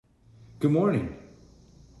Good morning.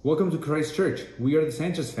 Welcome to Christ Church. We are the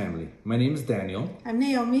Sanchez family. My name is Daniel. I'm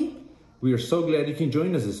Naomi. We are so glad you can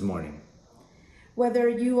join us this morning. Whether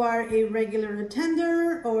you are a regular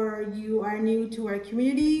attender or you are new to our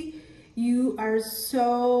community, you are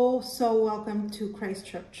so welcome to Christ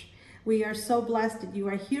Church. We are so blessed that you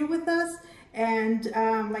are here with us. And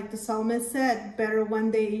like the psalmist said, better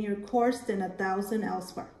one day in your course than 1,000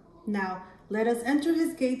 elsewhere. Now, let us enter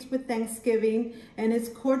his gates with thanksgiving and his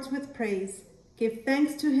courts with praise. Give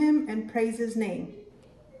thanks to him and praise his name.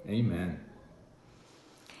 Amen.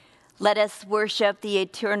 Let us worship the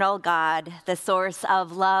eternal God, the source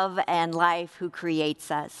of love and life, who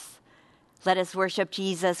creates us. Let us worship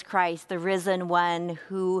Jesus Christ, the risen one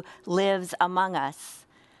who lives among us.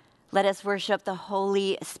 Let us worship the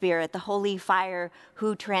Holy Spirit, the holy fire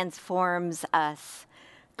who transforms us.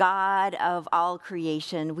 God of all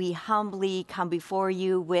creation, we humbly come before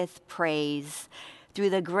you with praise. Through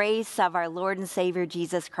the grace of our Lord and Savior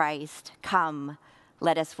Jesus Christ, come,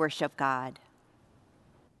 let us worship God.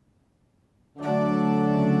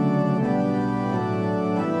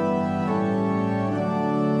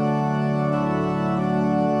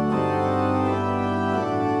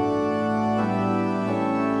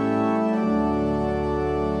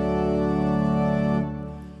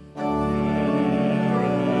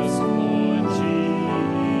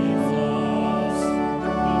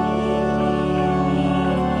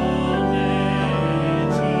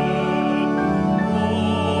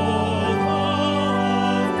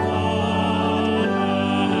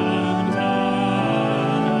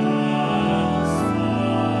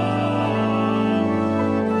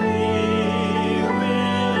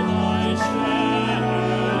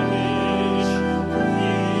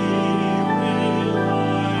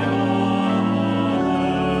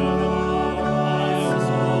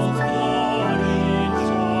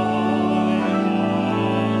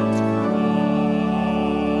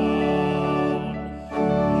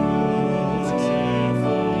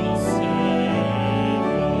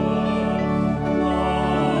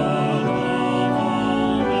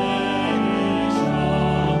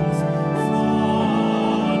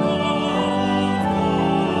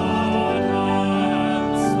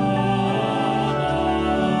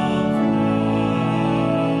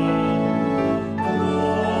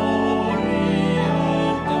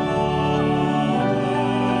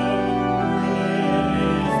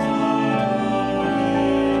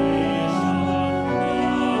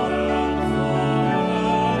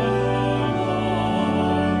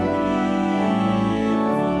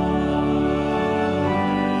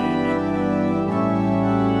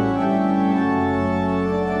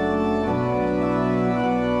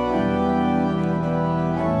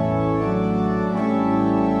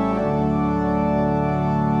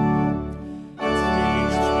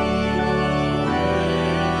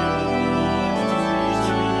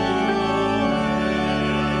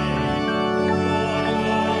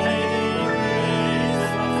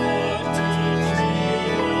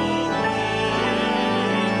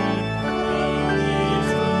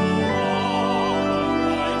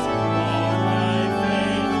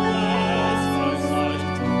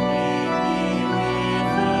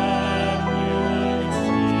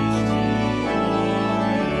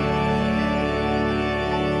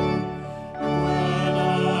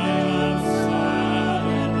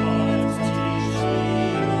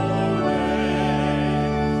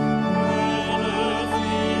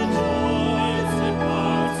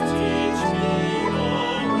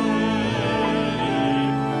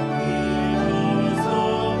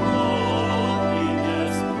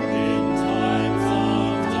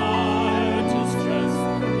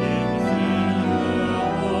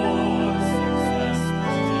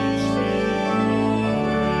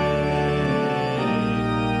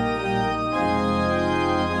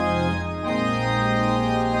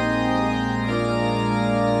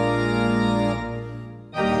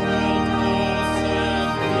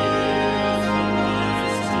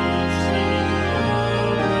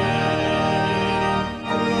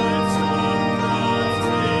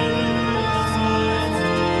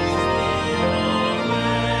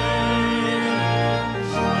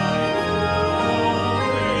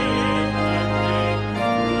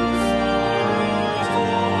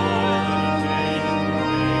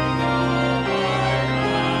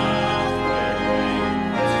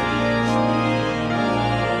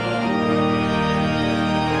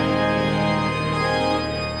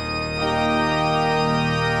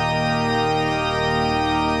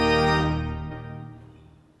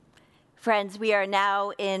 Friends, we are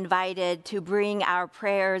now invited to bring our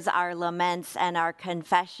prayers, our laments, and our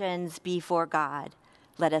confessions before God.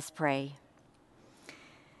 Let us pray.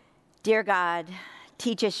 Dear God,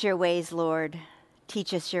 Teach us your ways, Lord.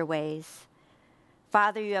 Teach us your ways.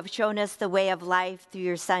 Father, you have shown us the way of life through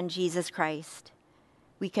your Son, Jesus Christ.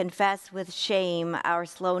 We confess with shame our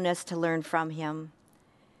slowness to learn from him.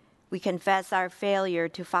 We confess our failure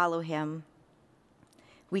to follow him.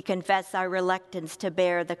 We confess our reluctance to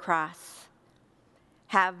bear the cross.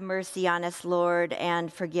 Have mercy on us, Lord,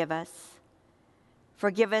 and forgive us.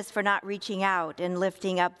 Forgive us for not reaching out and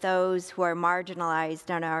lifting up those who are marginalized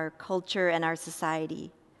in our culture and our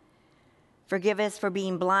society. Forgive us for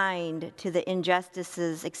being blind to the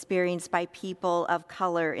injustices experienced by people of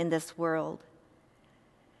color in this world.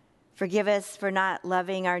 Forgive us for not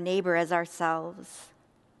loving our neighbor as ourselves.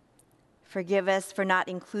 Forgive us for not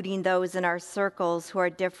including those in our circles who are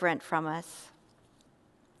different from us.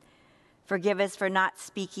 Forgive us for not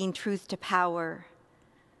speaking truth to power,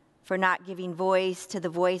 for not giving voice to the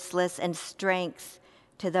voiceless and strength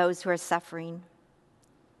to those who are suffering.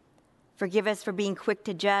 Forgive us for being quick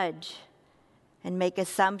to judge and make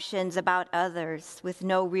assumptions about others with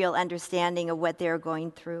no real understanding of what they're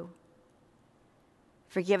going through.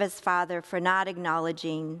 Forgive us, Father, for not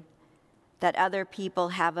acknowledging that other people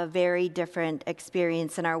have a very different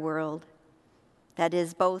experience in our world that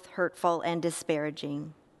is both hurtful and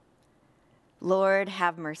disparaging. Lord,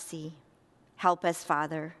 have mercy. Help us,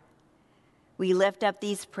 Father. We lift up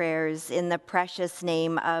these prayers in the precious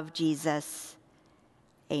name of Jesus.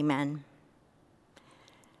 Amen.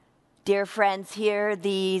 Dear friends, hear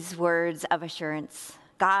these words of assurance.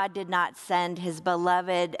 God did not send his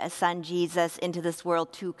beloved Son Jesus into this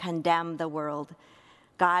world to condemn the world.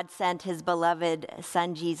 God sent his beloved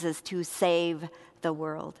Son Jesus to save the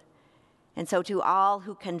world. And so to all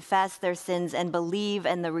who confess their sins and believe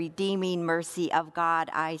in the redeeming mercy of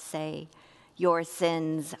God, I say, your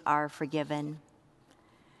sins are forgiven.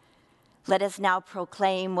 Let us now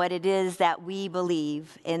proclaim what it is that we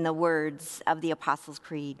believe in the words of the Apostles'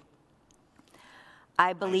 Creed.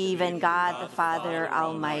 I believe in God the Father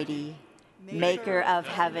Almighty, maker of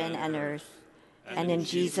heaven and earth, and in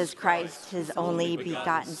Jesus Christ, his only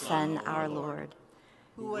begotten Son, our Lord,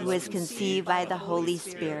 who was conceived by the Holy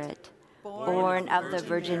Spirit, born of the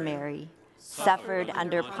Virgin Mary, suffered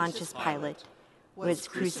under Pontius Pilate, was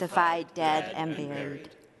crucified, dead, and buried.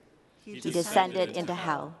 He descended into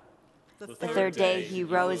hell. The third day he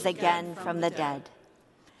rose again from the dead.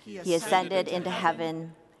 He ascended into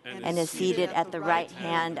heaven and is seated at the right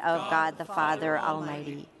hand of God the Father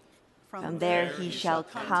Almighty. From there he shall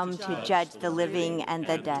come to judge the living and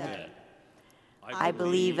the dead. I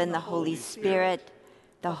believe in the Holy Spirit,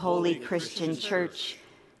 the holy Christian church,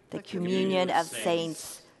 the communion of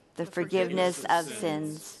saints, the forgiveness of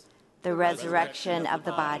sins, the resurrection of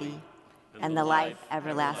the body, and the life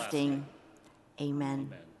everlasting.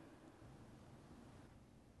 Amen.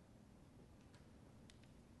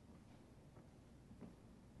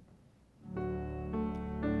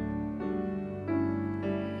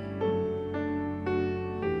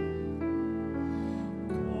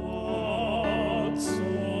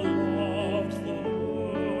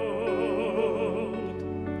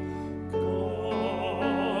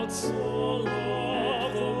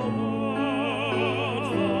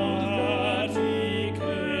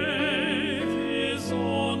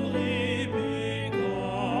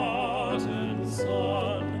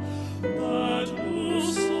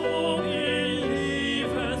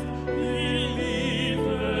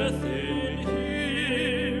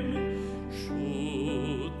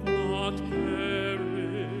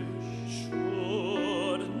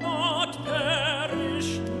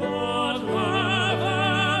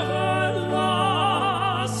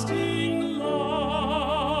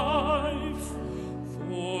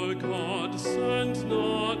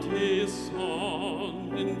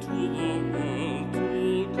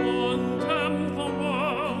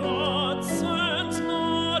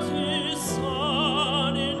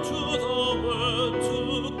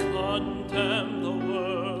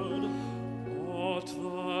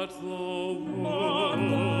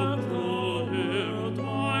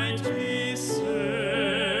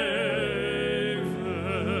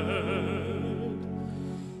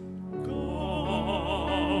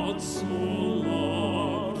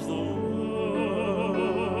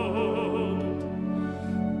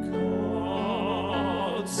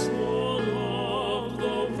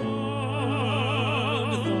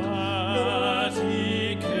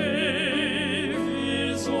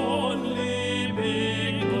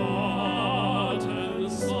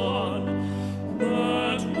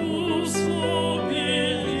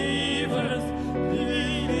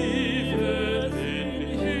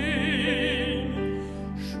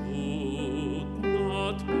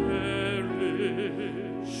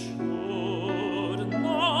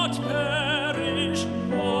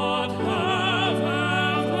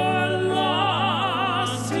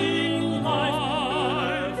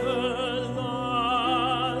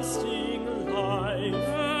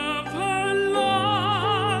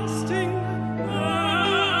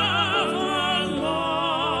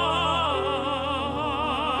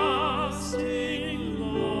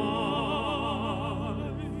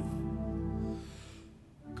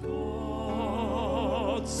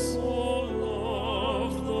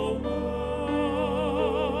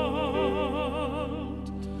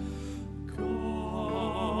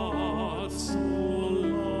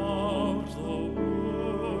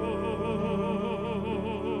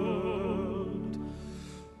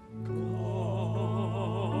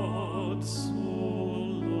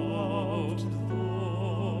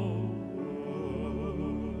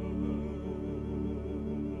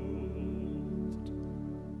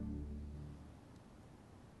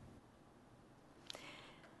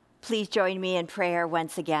 Please join me in prayer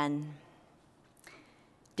once again.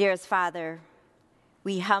 Dearest Father,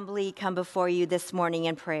 we humbly come before you this morning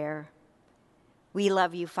in prayer. We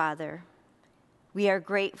love you, Father. We are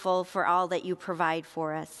grateful for all that you provide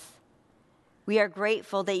for us. We are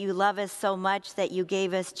grateful that you love us so much that you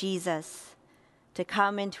gave us Jesus to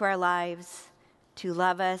come into our lives, to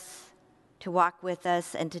love us, to walk with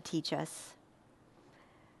us, and to teach us.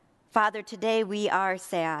 Father, today we are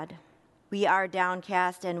sad. We are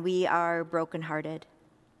downcast and we are brokenhearted.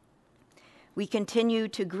 We continue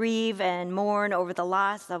to grieve and mourn over the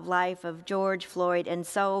loss of life of George Floyd and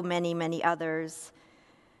so many, many others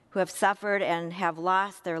who have suffered and have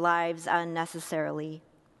lost their lives unnecessarily.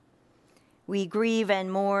 We grieve and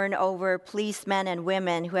mourn over policemen and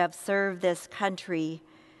women who have served this country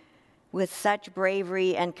with such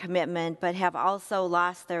bravery and commitment, but have also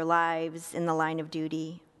lost their lives in the line of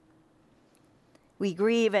duty. We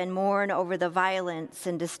grieve and mourn over the violence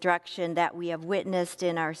and destruction that we have witnessed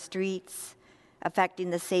in our streets,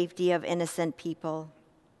 affecting the safety of innocent people.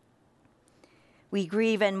 We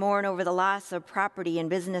grieve and mourn over the loss of property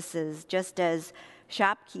and businesses, just as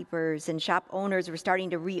shopkeepers and shop owners were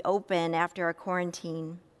starting to reopen after a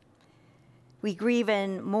quarantine. We grieve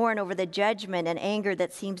and mourn over the judgment and anger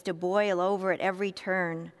that seems to boil over at every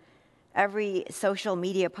turn, every social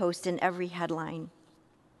media post, and every headline.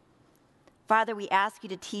 Father, we ask you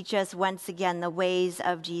to teach us once again the ways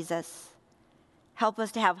of Jesus. Help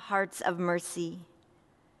us to have hearts of mercy.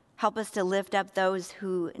 Help us to lift up those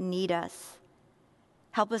who need us.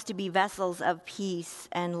 Help us to be vessels of peace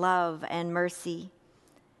and love and mercy.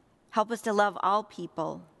 Help us to love all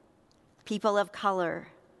people, people of color,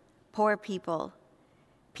 poor people,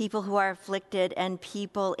 people who are afflicted, and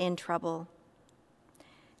people in trouble.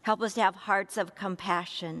 Help us to have hearts of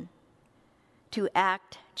compassion, to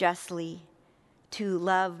act justly, to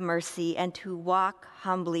love mercy, and to walk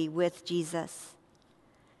humbly with Jesus.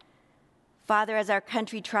 Father, as our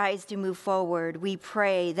country tries to move forward, we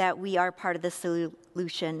pray that we are part of the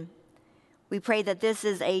solution. We pray that this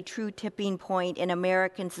is a true tipping point in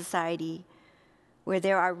American society where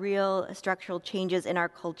there are real structural changes in our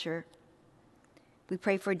culture. We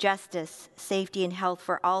pray for justice, safety, and health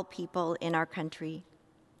for all people in our country.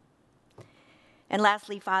 And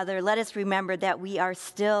lastly, Father, let us remember that we are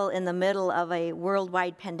still in the middle of a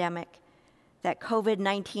worldwide pandemic, that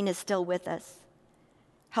COVID-19 is still with us.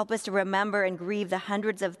 Help us to remember and grieve the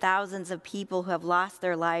hundreds of thousands of people who have lost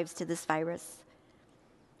their lives to this virus.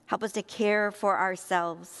 Help us to care for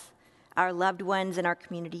ourselves, our loved ones, and our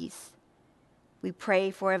communities. We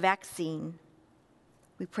pray for a vaccine.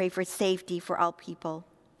 We pray for safety for all people.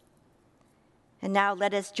 And now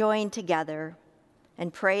let us join together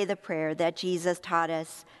and pray the prayer that Jesus taught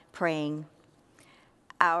us praying.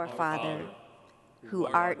 Our Father, who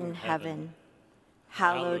art in heaven,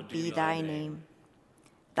 hallowed be thy name.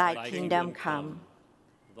 Thy kingdom come,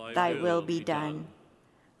 thy will be done,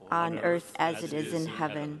 on earth as it is in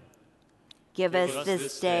heaven. Give us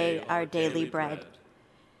this day our daily bread,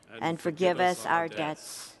 and forgive us our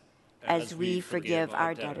debts, as we forgive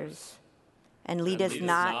our debtors. And lead us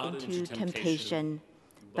not into temptation,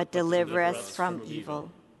 but deliver us from evil.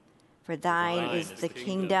 For thine is the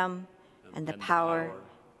kingdom, and the power,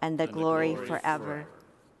 and the glory forever.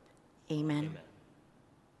 Amen.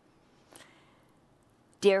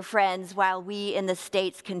 Dear friends, while we in the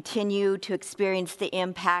States continue to experience the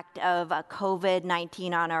impact of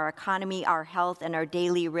COVID-19 on our economy, our health, and our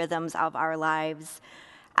daily rhythms of our lives,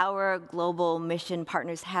 our global mission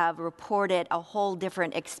partners have reported a whole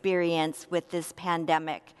different experience with this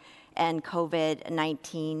pandemic and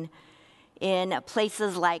COVID-19. In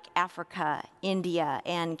places like Africa, India,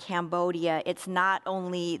 and Cambodia, it's not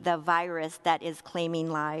only the virus that is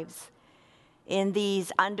claiming lives. In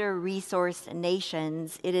these under-resourced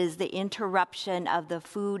nations, it is the interruption of the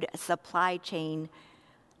food supply chain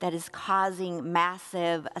that is causing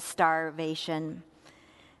massive starvation.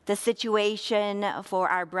 The situation for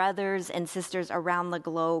our brothers and sisters around the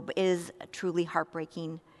globe is truly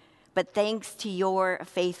heartbreaking. But thanks to your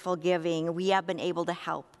faithful giving, we have been able to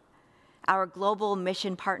help. Our global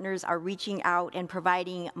mission partners are reaching out and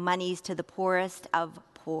providing monies to the poorest of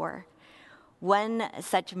poor. One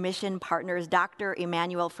such mission partner is Dr.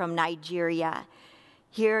 Emmanuel from Nigeria.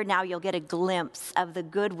 Here now you'll get a glimpse of the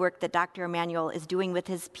good work that Dr. Emmanuel is doing with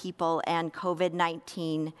his people and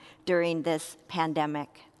COVID-19 during this pandemic.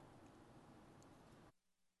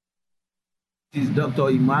 This is Dr.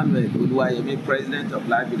 Emmanuel Oluwayemi, President of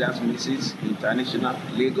Life Leaders Ministries International,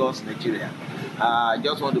 Lagos, Nigeria. I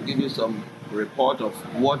just want to give you some report of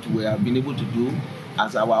what we have been able to do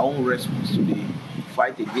as our own response to the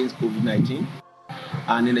fight against COVID-19.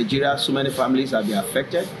 And in Nigeria, so many families have been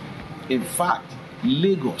affected. In fact,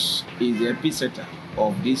 Lagos is the epicenter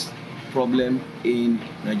of this problem in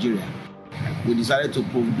Nigeria. We decided to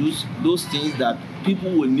produce those things that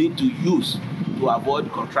people will need to use to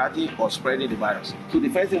avoid contracting or spreading the virus. So the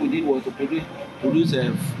first thing we did was to produce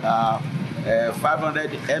a 500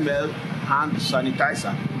 ml hand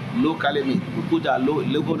sanitizer, locally made. We put our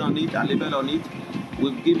logo on it and label on it.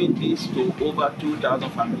 We've given this to over 2,000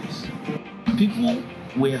 families. People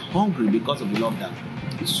were hungry because of the lockdown.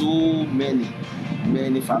 So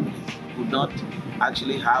many families could not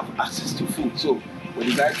actually have access to food. So we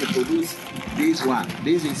decided to produce this one.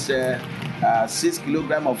 This is 6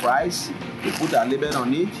 kilograms of rice. We put a label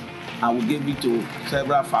on it and we gave it to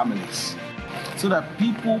several families so that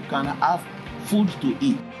people can have food to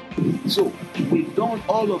eat. So we've done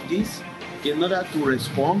all of this in order to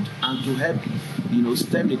respond and to help,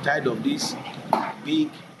 stem the tide of this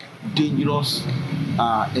big, dangerous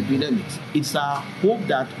epidemics. It's our hope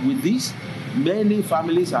that with this, many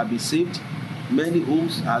families have been saved, many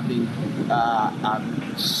homes have been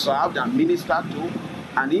served and ministered to,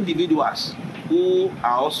 and individuals who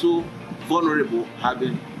are also vulnerable have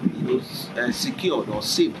been secured or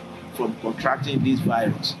saved from contracting this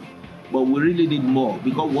virus. But we really need more,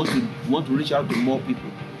 because we want to reach out to more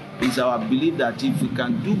people. It's our belief that if we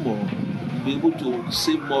can do more, we'll be able to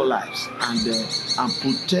save more lives and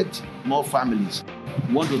protect more families.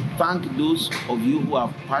 We want to thank those of you who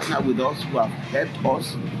have partnered with us, who have helped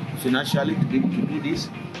us financially to be able to do this.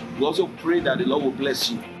 We also pray that the Lord will bless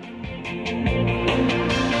you.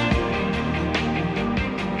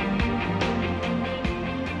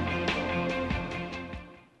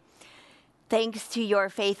 Thanks to your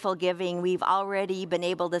faithful giving, we've already been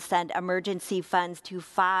able to send emergency funds to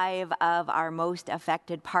 5 of our most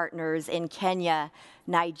affected partners in Kenya,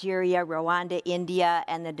 Nigeria, Rwanda, India,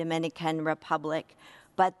 and the Dominican Republic.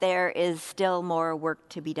 But there is still more work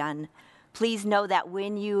to be done. Please know that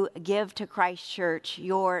when you give to Christ Church,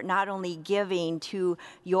 you're not only giving to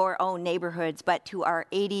your own neighborhoods, but to our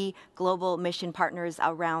 80 global mission partners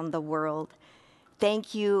around the world.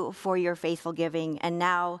 Thank you for your faithful giving. And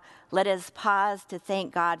now let us pause to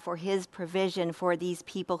thank God for his provision for these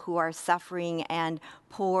people who are suffering and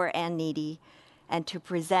poor and needy, and to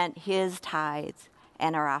present his tithes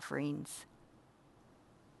and our offerings.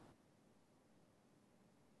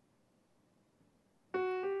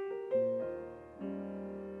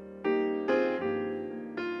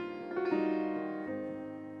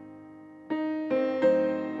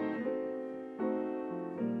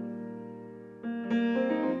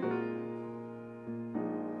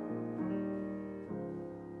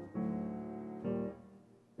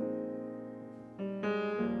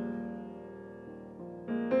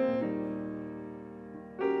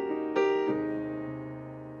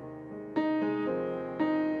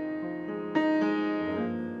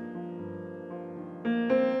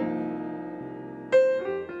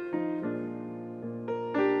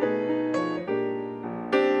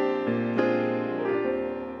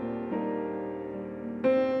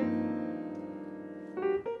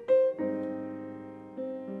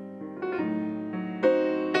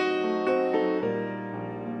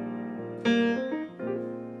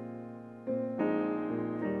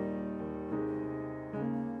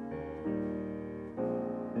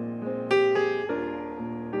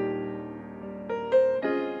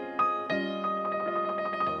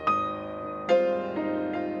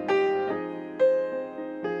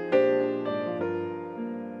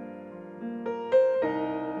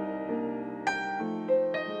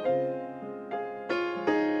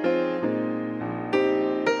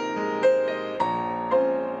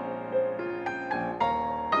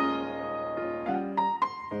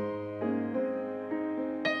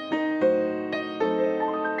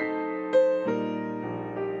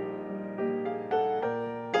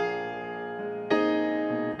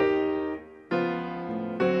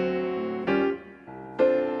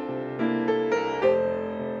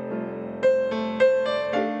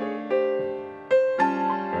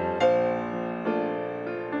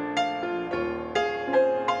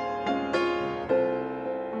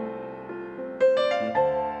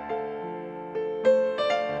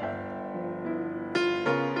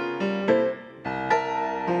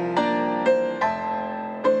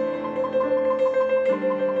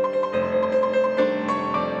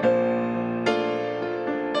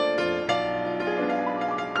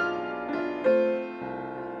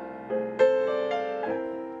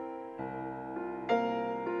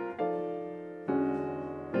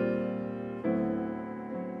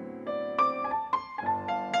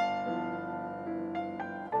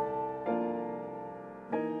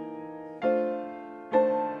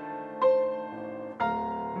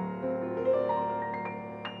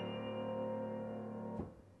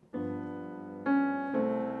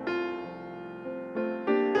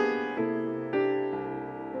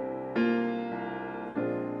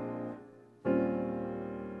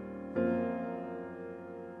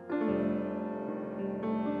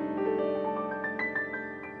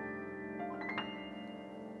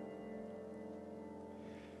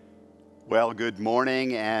 Well, good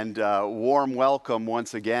morning and warm welcome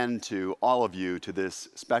once again to all of you to this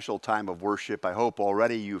special time of worship. I hope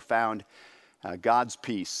already you found God's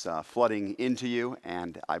peace flooding into you,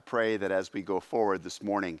 and I pray that as we go forward this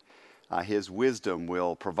morning, His wisdom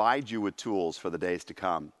will provide you with tools for the days to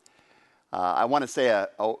come. I want to say a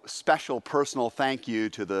special personal thank you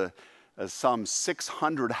to the some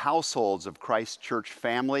 600 households of Christ Church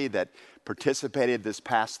family that participated this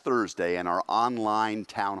past Thursday in our online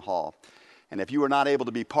town hall. And if you were not able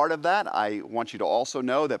to be part of that, I want you to also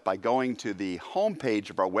know that by going to the homepage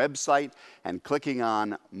of our website and clicking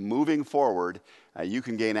on Moving Forward, you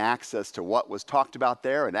can gain access to what was talked about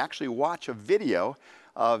there and actually watch a video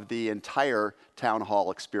of the entire town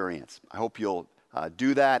hall experience. I hope you'll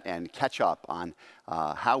do that and catch up on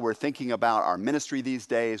how we're thinking about our ministry these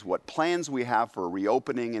days, what plans we have for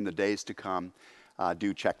reopening in the days to come.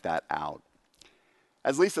 Do check that out.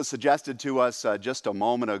 As Lisa suggested to us just a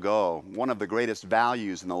moment ago, one of the greatest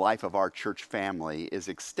values in the life of our church family is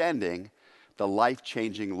extending the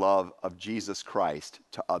life-changing love of Jesus Christ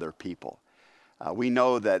to other people. We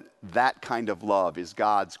know that that kind of love is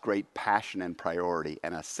God's great passion and priority,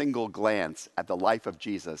 and a single glance at the life of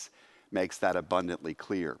Jesus makes that abundantly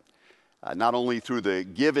clear. Not only through the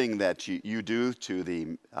giving that you do to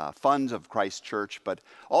the funds of Christ Church, but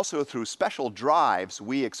also through special drives,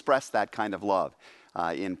 we express that kind of love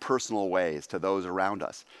in personal ways to those around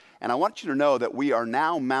us. And I want you to know that we are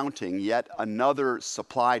now mounting yet another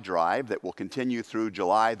supply drive that will continue through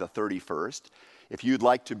July the 31st. If you'd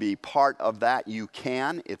like to be part of that, you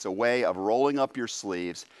can. It's a way of rolling up your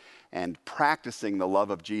sleeves and practicing the love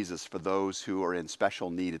of Jesus for those who are in special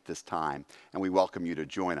need at this time. And we welcome you to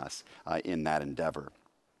join us in that endeavor.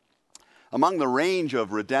 Among the range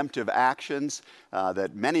of redemptive actions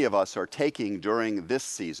that many of us are taking during this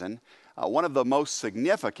season, one of the most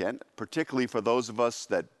significant, particularly for those of us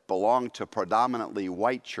that belong to predominantly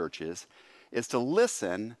white churches, is to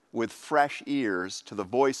listen with fresh ears to the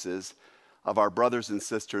voices of our brothers and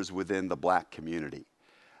sisters within the Black community.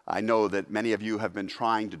 I know that many of you have been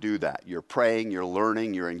trying to do that. You're praying, you're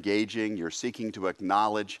learning, you're engaging, you're seeking to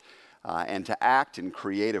acknowledge and to act in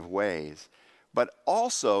creative ways. But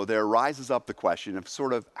also there rises up the question of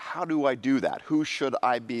sort of, how do I do that? Who should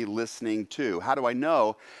I be listening to? How do I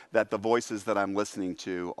know that the voices that I'm listening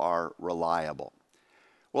to are reliable?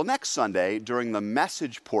 Well, next Sunday, during the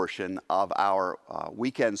message portion of our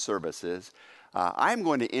weekend services, I'm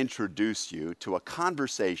going to introduce you to a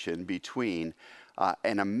conversation between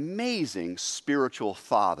an amazing spiritual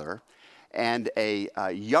father and a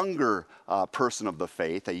younger person of the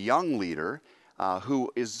faith, a young leader,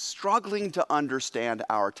 who is struggling to understand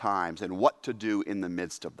our times and what to do in the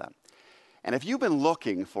midst of them. And if you've been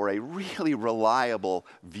looking for a really reliable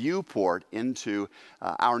viewport into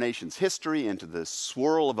our nation's history, into the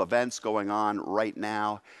swirl of events going on right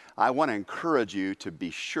now, I want to encourage you to be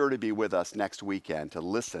sure to be with us next weekend to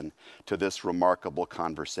listen to this remarkable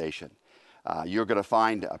conversation. You're going to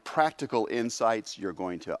find practical insights. You're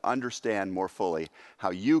going to understand more fully how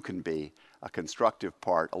you can be a constructive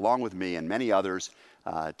part, along with me and many others,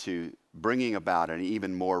 to bringing about an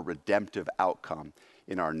even more redemptive outcome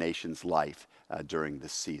in our nation's life during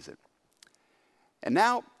this season. And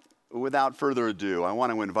now, without further ado, I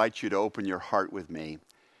want to invite you to open your heart with me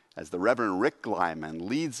as the Reverend Rick Glyman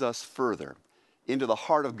leads us further into the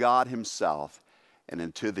heart of God Himself and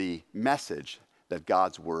into the message that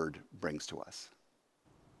God's Word brings to us.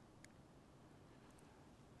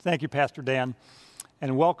 Thank you, Pastor Dan.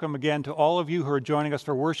 And welcome again to all of you who are joining us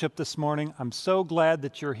for worship this morning. I'm so glad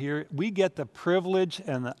that you're here. We get the privilege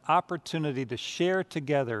and the opportunity to share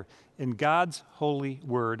together in God's holy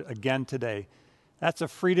word again today. That's a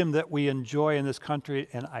freedom that we enjoy in this country,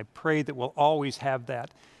 and I pray that we'll always have that.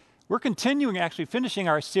 We're continuing, actually finishing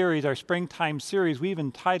our series, our springtime series, we've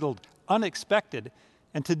entitled Unexpected.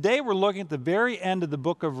 And today we're looking at the very end of the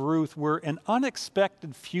book of Ruth, where an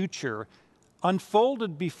unexpected future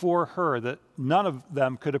unfolded before her that none of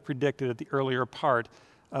them could have predicted at the earlier part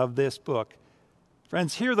of this book.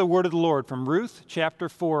 Friends, hear the word of the Lord from Ruth chapter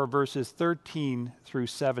 4, verses 13 through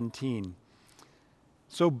 17.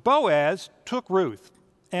 So Boaz took Ruth,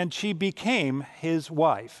 and she became his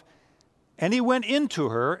wife. And he went into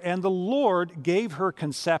her, and the Lord gave her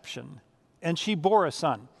conception, and she bore a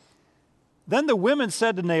son. Then the women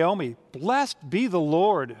said to Naomi, "Blessed be the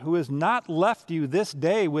Lord, who has not left you this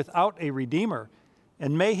day without a redeemer,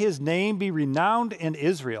 and may his name be renowned in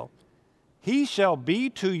Israel. He shall be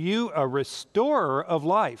to you a restorer of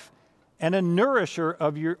life and a nourisher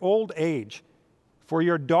of your old age. For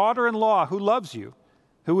your daughter-in-law who loves you,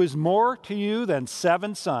 who is more to you than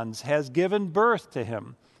 7 sons, has given birth to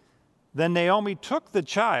him." Then Naomi took the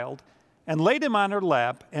child and laid him on her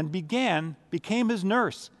lap and became his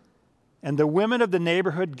nurse. And the women of the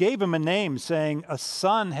neighborhood gave him a name, saying, "A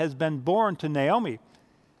son has been born to Naomi."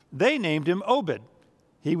 They named him Obed.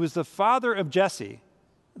 He was the father of Jesse,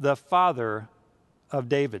 the father of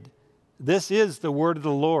David. This is the word of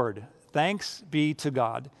the Lord. Thanks be to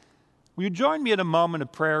God. Will you join me in a moment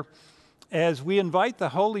of prayer as we invite the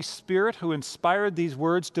Holy Spirit who inspired these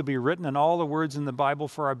words to be written and all the words in the Bible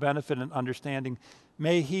for our benefit and understanding.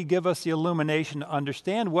 May he give us the illumination to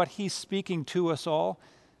understand what he's speaking to us all,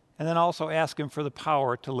 and then also ask him for the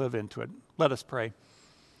power to live into it. Let us pray.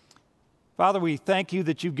 Father, we thank you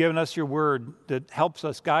that you've given us your word that helps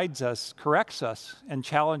us, guides us, corrects us, and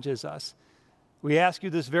challenges us. We ask you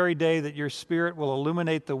this very day that your Spirit will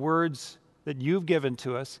illuminate the words that you've given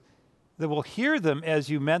to us, that we'll hear them as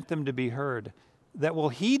you meant them to be heard, that we'll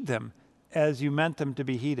heed them as you meant them to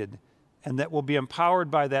be heeded, and that we'll be empowered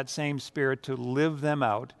by that same Spirit to live them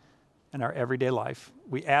out in our everyday life.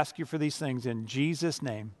 We ask you for these things in Jesus'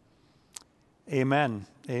 name. Amen.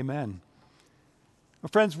 Amen. Well,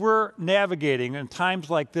 friends, we're navigating in times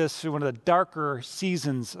like this through one of the darker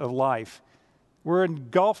seasons of life. We're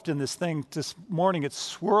engulfed in this thing this morning. It's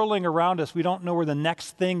swirling around us. We don't know where the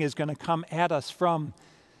next thing is going to come at us from.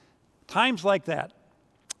 Times like that,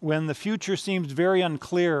 when the future seems very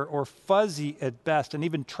unclear or fuzzy at best, and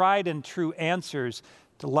even tried and true answers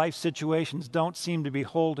to life situations don't seem to be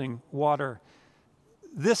holding water.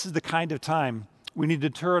 This is the kind of time we need to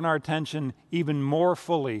turn our attention even more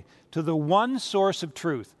fully to the one source of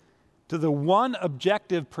truth, to the one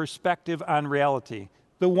objective perspective on reality,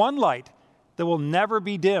 the one light that will never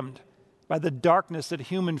be dimmed by the darkness that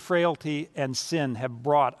human frailty and sin have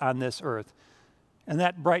brought on this earth. And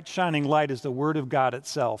that bright shining light is the Word of God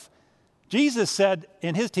itself. Jesus said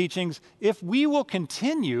in his teachings, if we will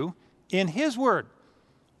continue in his Word,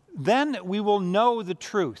 then we will know the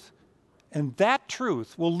truth. And that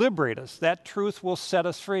truth will liberate us. That truth will set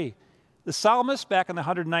us free. The psalmist, back in the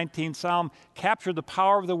 119th Psalm, captured the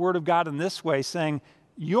power of the Word of God in this way, saying,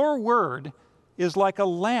 your word is like a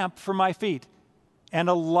lamp for my feet and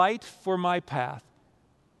a light for my path.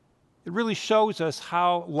 It really shows us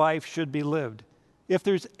how life should be lived. If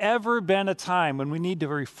there's ever been a time when we need to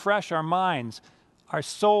refresh our minds, our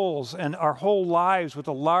souls, and our whole lives with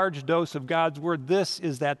a large dose of God's Word, this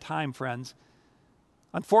is that time, friends.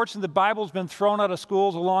 Unfortunately, the Bible's been thrown out of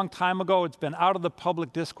schools a long time ago. It's been out of the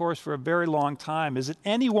public discourse for a very long time. Is it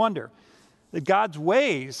any wonder that God's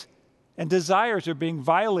ways and desires are being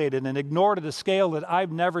violated and ignored at a scale that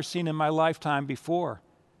I've never seen in my lifetime before?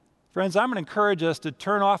 Friends, I'm going to encourage us to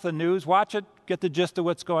turn off the news, watch it, get the gist of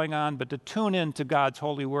what's going on, but to tune in to God's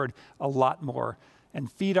holy word a lot more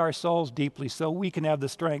and feed our souls deeply so we can have the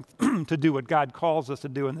strength to do what God calls us to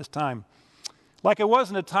do in this time. Like it was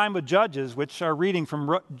in the time of Judges, which our reading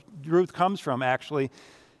from Ruth comes from, actually,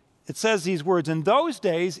 it says these words, in those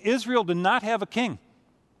days, Israel did not have a king.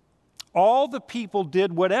 All the people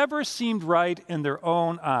did whatever seemed right in their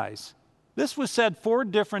own eyes. This was said 4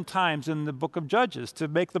 different times in the book of Judges to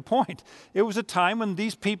make the point. It was a time when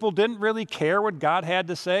these people didn't really care what God had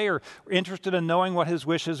to say or were interested in knowing what his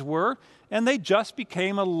wishes were, and they just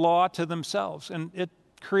became a law to themselves, and it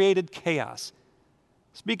created chaos.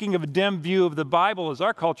 Speaking of a dim view of the Bible, as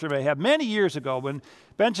our culture may have, many years ago when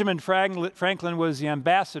Benjamin Franklin was the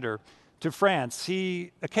ambassador to France,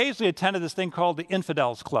 he occasionally attended this thing called the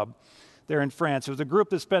Infidels Club there in France. It was a group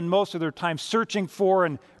that spent most of their time searching for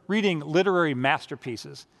and reading literary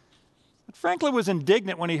masterpieces. But Franklin was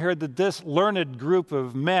indignant when he heard that this learned group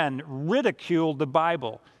of men ridiculed the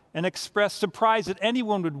Bible and expressed surprise that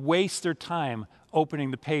anyone would waste their time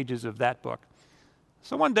opening the pages of that book.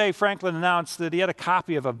 So one day, Franklin announced that he had a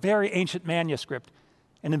copy of a very ancient manuscript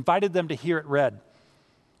and invited them to hear it read.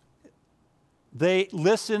 They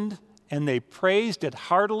listened and they praised it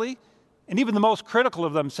heartily, and even the most critical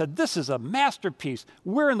of them said, this is a masterpiece.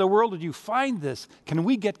 Where in the world did you find this? Can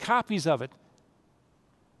we get copies of it?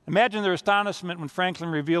 Imagine their astonishment when Franklin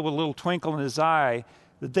revealed with a little twinkle in his eye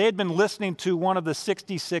that they had been listening to one of the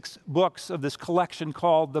 66 books of this collection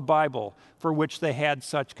called the Bible, for which they had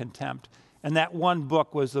such contempt. And that one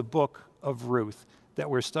book was the book of Ruth that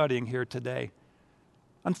we're studying here today.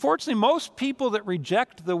 Unfortunately, most people that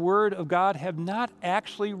reject the Word of God have not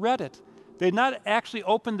actually read it. They've not actually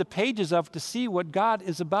opened the pages of it to see what God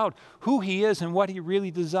is about, who He is, and what He really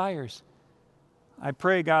desires. I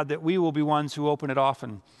pray, God, that we will be ones who open it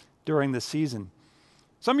often during this season.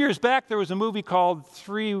 Some years back, there was a movie called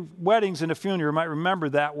 3 Weddings and a Funeral. You might remember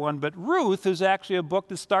that one. But Ruth is actually a book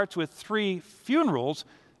that starts with 3 funerals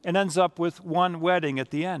and ends up with 1 wedding at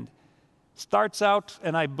the end. Starts out,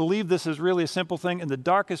 and I believe this is really a simple thing, in the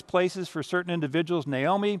darkest places for certain individuals,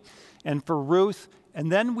 Naomi, and for Ruth.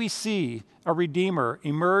 And then we see a Redeemer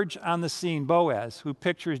emerge on the scene, Boaz, who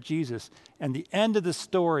pictures Jesus. And the end of the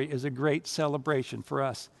story is a great celebration for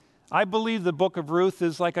us. I believe the book of Ruth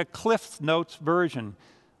is like a Cliff Notes version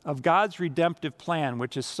of God's redemptive plan,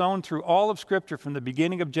 which is sown through all of Scripture from the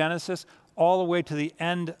beginning of Genesis all the way to the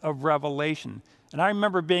end of Revelation. And I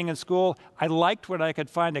remember being in school, I liked when I could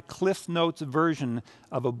find a Cliff Notes version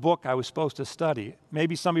of a book I was supposed to study.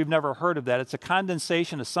 Maybe some of you have never heard of that. It's a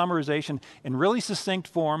condensation, a summarization in really succinct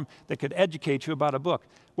form that could educate you about a book.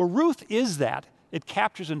 Well, Ruth is that. It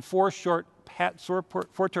captures in four short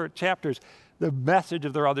chapters the message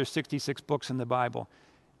of their other 66 books in the Bible.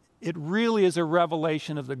 It really is a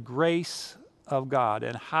revelation of the grace of God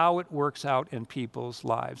and how it works out in people's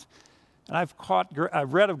lives. And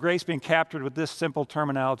I've read of grace being captured with this simple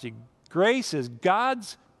terminology. Grace is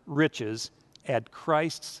God's riches at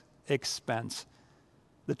Christ's expense.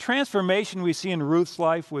 The transformation we see in Ruth's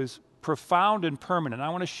life was profound and permanent. I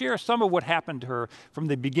want to share some of what happened to her from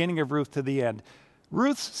the beginning of Ruth to the end.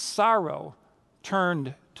 Ruth's sorrow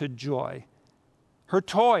turned to joy. Her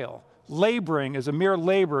toil, laboring as a mere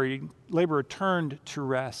laborer, turned to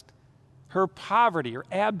rest. Her poverty, her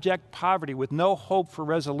abject poverty with no hope for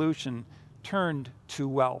resolution, turned to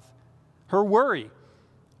wealth. Her worry,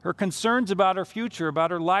 her concerns about her future, about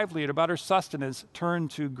her livelihood, about her sustenance, turned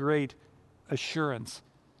to great assurance.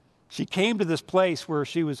 She came to this place where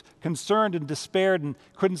she was concerned and despaired and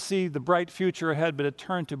couldn't see the bright future ahead, but it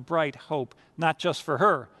turned to bright hope, not just for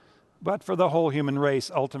her, but for the whole human race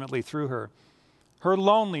ultimately through her. Her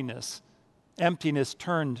loneliness, emptiness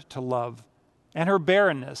turned to love, and her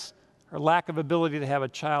barrenness, her lack of ability to have a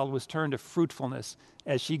child, was turned to fruitfulness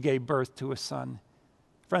as she gave birth to a son.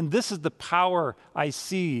 Friend, this is the power I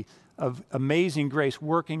see of amazing grace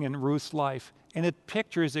working in Ruth's life, and it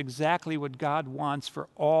pictures exactly what God wants for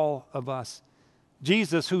all of us.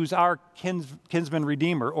 Jesus, who's our kinsman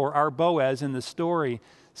redeemer, or our Boaz in the story,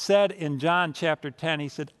 said in John chapter 10, he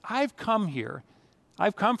said, I've come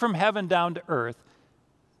from heaven down to earth,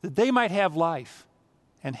 that they might have life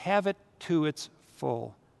and have it to its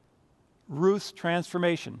full. Ruth's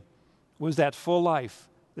transformation was that full life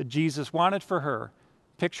that Jesus wanted for her,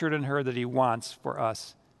 pictured in her that he wants for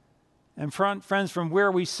us. And friends, from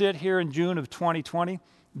where we sit here in June of 2020,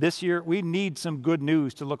 this year, we need some good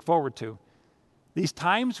news to look forward to. These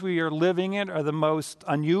times we are living in are the most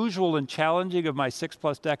unusual and challenging of my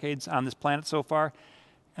 6+ decades on this planet so far,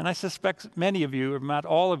 and I suspect many of you, if not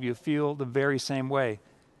all of you, feel the very same way.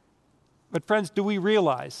 But friends, do we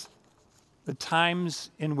realize the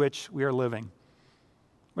times in which we are living?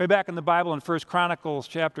 Way back in the Bible in 1 Chronicles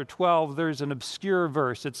chapter 12, there's an obscure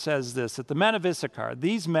verse that says this, that the men of Issachar,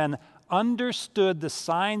 these men understood the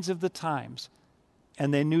signs of the times,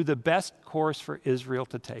 and they knew the best course for Israel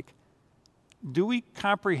to take. Do we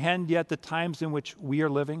comprehend yet the times in which we are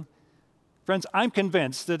living? Friends, I'm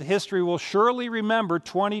convinced that history will surely remember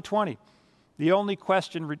 2020. The only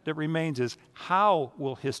question that remains is, how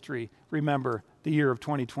will history remember the year of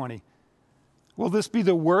 2020? Will this be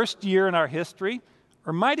the worst year in our history?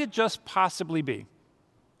 Or might it just possibly be,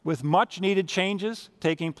 with much needed changes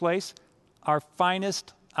taking place, our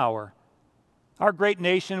finest hour? Our great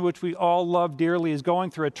nation, which we all love dearly, is going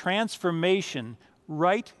through a transformation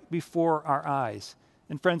right before our eyes.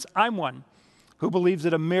 And friends, I'm one who believes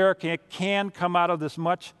that America can come out of this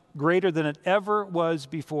much greater than it ever was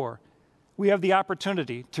before. We have the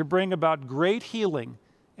opportunity to bring about great healing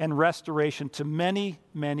and restoration to many,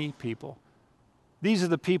 many people. These are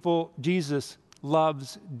the people Jesus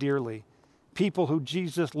loves dearly, people who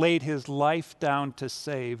Jesus laid his life down to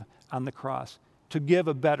save on the cross, to give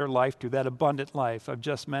a better life to, that abundant life I've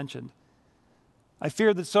just mentioned. I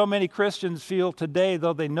fear that so many Christians feel today,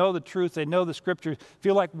 though they know the truth, they know the Scripture,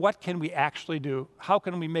 feel like, what can we actually do? How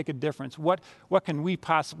can we make a difference? What can we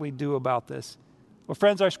possibly do about this? Well,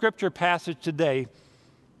 friends, our Scripture passage today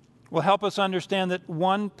will help us understand that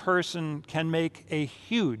one person can make a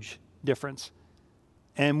huge difference.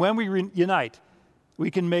 And when we unite, we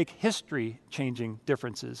can make history-changing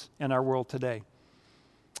differences in our world today.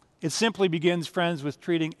 It simply begins, friends, with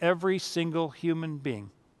treating every single human being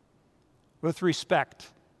with respect,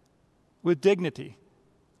 with dignity,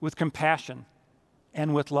 with compassion,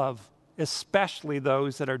 and with love, especially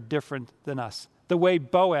those that are different than us. The way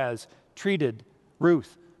Boaz treated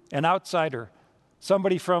Ruth, an outsider,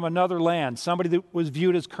 somebody from another land, somebody that was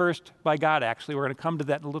viewed as cursed by God, actually. We're going to come to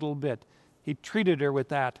that in a little bit. He treated her with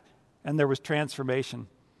that, and there was transformation.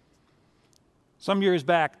 Some years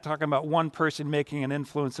back, talking about one person making an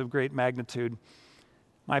influence of great magnitude,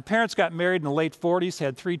 My parents got married in the late 40s,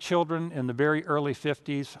 had 3 children in the very early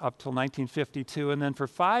 50s up till 1952, and then for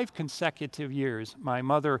 5 consecutive years, my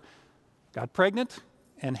mother got pregnant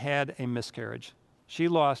and had a miscarriage. She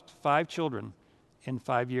lost 5 children in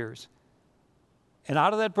 5 years. And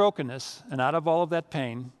out of that brokenness and out of all of that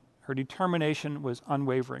pain, her determination was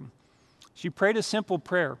unwavering. She prayed a simple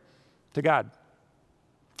prayer to God.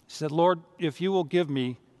 She said, Lord, if you will give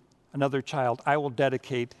me another child, I will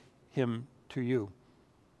dedicate him to you.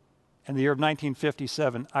 In the year of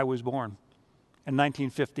 1957, I was born. In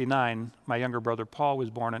 1959, my younger brother Paul was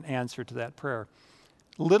born in answer to that prayer.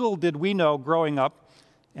 Little did we know growing up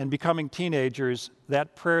and becoming teenagers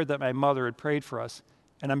that prayer that my mother had prayed for us.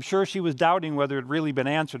 And I'm sure she was doubting whether it had really been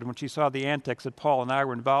answered when she saw the antics that Paul and I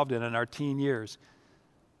were involved in our teen years.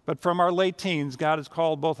 But from our late teens, God has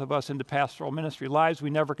called both of us into pastoral ministry, lives we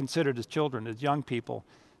never considered as children, as young people,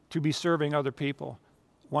 to be serving other people.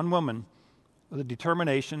 One woman with a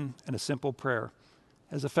determination and a simple prayer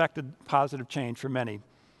has affected positive change for many.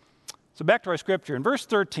 So back to our scripture. In verse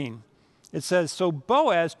 13, it says, So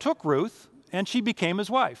Boaz took Ruth, and she became his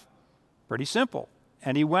wife. Pretty simple.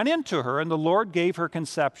 And he went into her, and the Lord gave her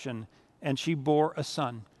conception, and she bore a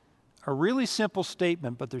son. A really simple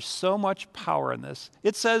statement, but there's so much power in this.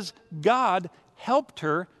 It says God helped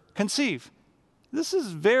her conceive. This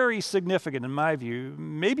is very significant in my view,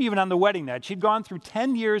 maybe even on the wedding night. She'd gone through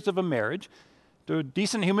 10 years of a marriage to a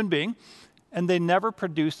decent human being, and they never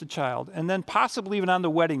produced a child. And then possibly even on the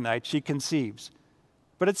wedding night, she conceives.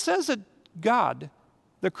 But it says that God,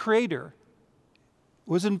 the Creator,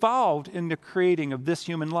 was involved in the creating of this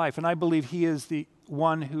human life. And I believe he is the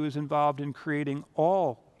one who is involved in creating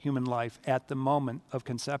all human life at the moment of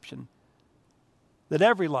conception. That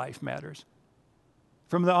every life matters.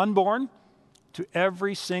 From the unborn to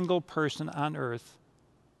every single person on earth,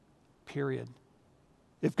 period.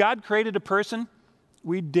 If God created a person,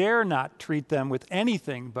 we dare not treat them with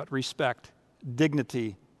anything but respect,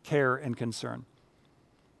 dignity, care, and concern.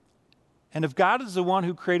 And if God is the one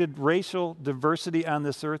who created racial diversity on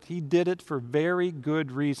this earth, he did it for very good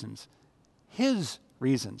reasons. His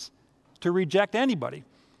reasons. To reject anybody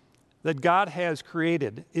that God has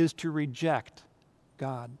created is to reject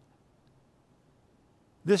God.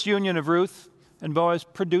 This union of Ruth and Boaz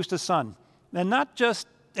produced a son, and not just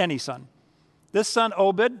any son. This son,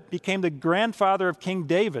 Obed, became the grandfather of King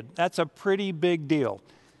David. That's a pretty big deal.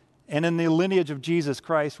 And in the lineage of Jesus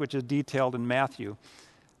Christ, which is detailed in Matthew.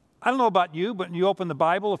 I don't know about you, but when you open the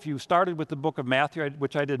Bible, if you started with the book of Matthew,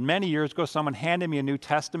 which I did many years ago, someone handed me a New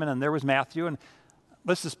Testament, and there was Matthew, and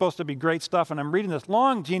this is supposed to be great stuff, and I'm reading this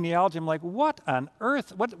long genealogy. I'm like, what on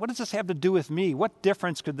earth? What does this have to do with me? What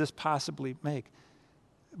difference could this possibly make?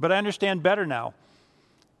 But I understand better now.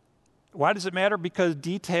 Why does it matter? Because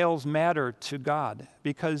details matter to God.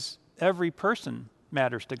 Because every person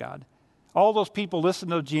matters to God. All those people listed in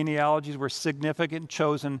those genealogies were significant,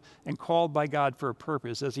 chosen, and called by God for a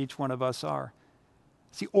purpose, as each one of us are.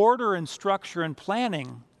 See, order and structure and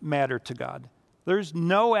planning matter to God. There's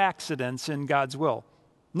no accidents in God's will.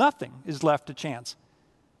 Nothing is left to chance.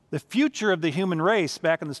 The future of the human race,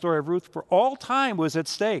 back in the story of Ruth, for all time was at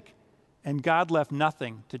stake, and God left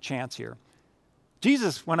nothing to chance here.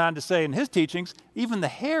 Jesus went on to say in his teachings, even the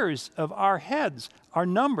hairs of our heads are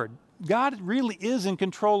numbered. God really is in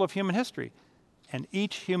control of human history, and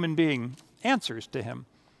each human being answers to him.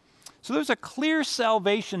 So there's a clear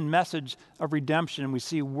salvation message of redemption we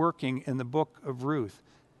see working in the book of Ruth,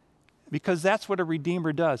 because that's what a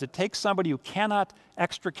redeemer does. It takes somebody who cannot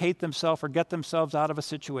extricate themselves or get themselves out of a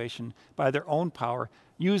situation by their own power,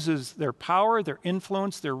 uses their power, their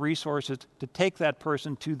influence, their resources to take that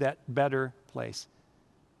person to that better place.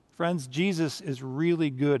 Friends, Jesus is really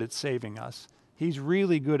good at saving us. He's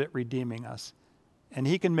really good at redeeming us. And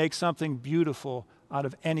he can make something beautiful out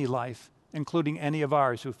of any life, including any of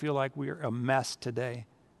ours who feel like we're a mess today.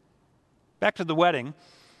 Back to the wedding.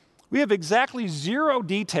 We have exactly 0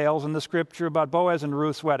 details in the scripture about Boaz and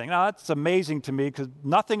Ruth's wedding. Now, that's amazing to me because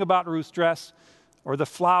nothing about Ruth's dress or the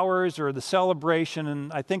flowers or the celebration,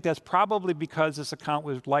 and I think that's probably because this account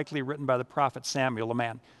was likely written by the prophet Samuel, a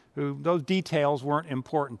man who those details weren't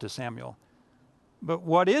important to Samuel. But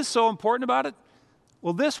what is so important about it?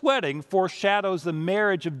 Well, this wedding foreshadows the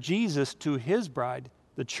marriage of Jesus to his bride,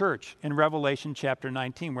 the church, in Revelation chapter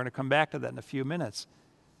 19. We're going to come back to that in a few minutes.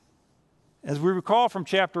 As we recall from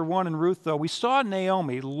chapter 1 in Ruth, though, we saw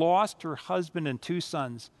Naomi lost her husband and 2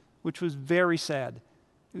 sons, which was very sad.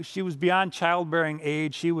 She was beyond childbearing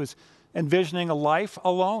age. She was envisioning a life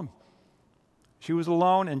alone. She was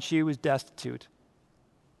alone and she was destitute.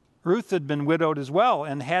 Ruth had been widowed as well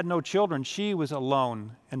and had no children. She was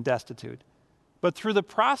alone and destitute. But through the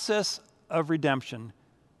process of redemption,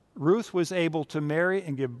 Ruth was able to marry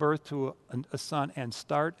and give birth to a son and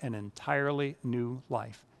start an entirely new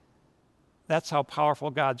life. That's how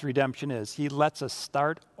powerful God's redemption is. He lets us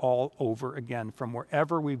start all over again from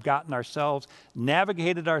wherever we've gotten ourselves,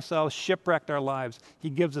 navigated ourselves, shipwrecked our lives. He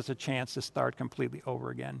gives us a chance to start completely over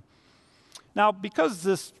again. Now, because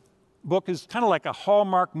this book is kind of like a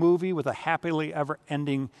Hallmark movie with a happily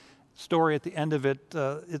ever-ending story at the end of it,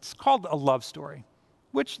 it's called a love story,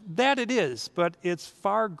 which that it is, but it's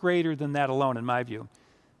far greater than that alone, in my view.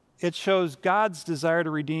 It shows God's desire to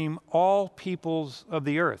redeem all peoples of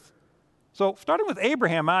the earth. So starting with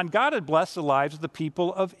Abraham on, God had blessed the lives of the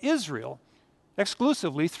people of Israel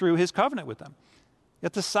exclusively through his covenant with them.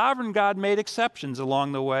 Yet the sovereign God made exceptions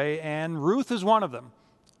along the way, and Ruth is one of them.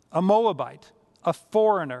 A Moabite, a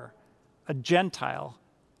foreigner, a Gentile,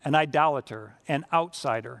 an idolater, an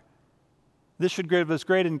outsider. This should give us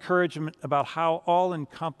great encouragement about how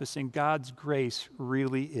all-encompassing God's grace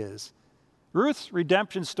really is. Ruth's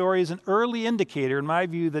redemption story is an early indicator, in my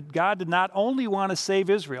view, that God did not only want to save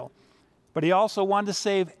Israel, but he also wanted to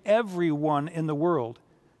save everyone in the world.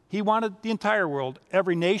 He wanted the entire world,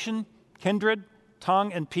 every nation, kindred,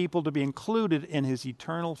 tongue, and people to be included in his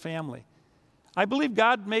eternal family. I believe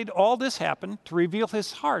God made all this happen to reveal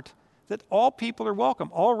his heart, that all people are welcome,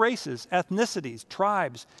 all races, ethnicities,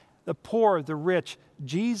 tribes, the poor, the rich.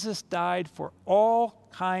 Jesus died for all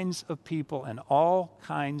kinds of people and all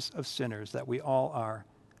kinds of sinners that we all are.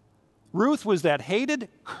 Ruth was that hated,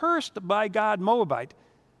 cursed by God Moabite,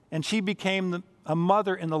 and she became a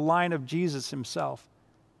mother in the line of Jesus himself.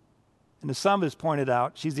 And as some has pointed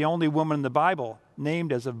out, she's the only woman in the Bible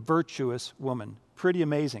named as a virtuous woman. Pretty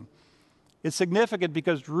amazing. It's significant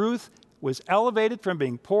because Ruth was elevated from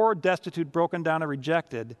being poor, destitute, broken down, and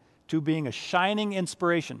rejected to being a shining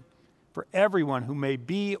inspiration for everyone who may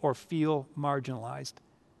be or feel marginalized.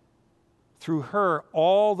 Through her,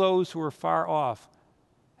 all those who are far off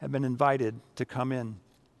have been invited to come in.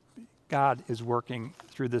 God is working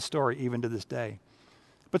through this story even to this day.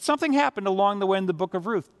 But something happened along the way in the book of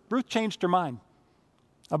Ruth. Ruth changed her mind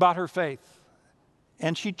about her faith.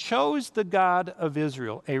 And she chose the God of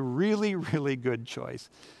Israel, a really, really good choice,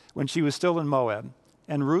 when she was still in Moab.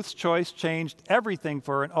 And Ruth's choice changed everything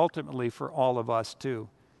for her and ultimately for all of us too.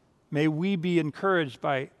 May we be encouraged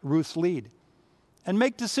by Ruth's lead and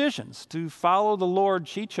make decisions to follow the Lord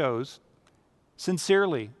she chose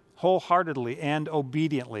sincerely, wholeheartedly, and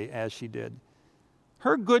obediently as she did.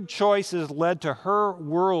 Her good choices led to her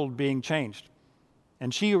world being changed.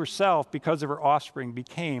 And she herself, because of her offspring,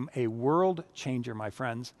 became a world changer, my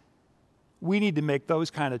friends. We need to make those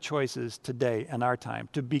kind of choices today in our time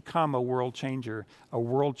to become a world changer, a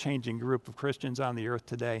world-changing group of Christians on the earth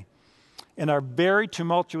today. In our very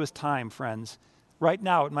tumultuous time, friends, right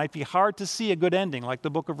now it might be hard to see a good ending, like the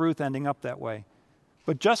book of Ruth ending up that way.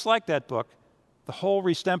 But just like that book, the whole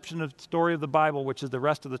redemption story of the Bible, which is the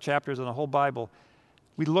rest of the chapters in the whole Bible,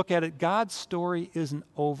 we look at it, God's story isn't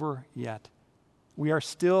over yet. We are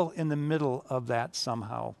still in the middle of that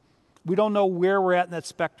somehow. We don't know where we're at in that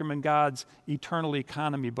spectrum in God's eternal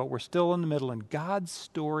economy, but we're still in the middle, and God's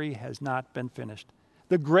story has not been finished.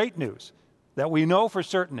 The great news that we know for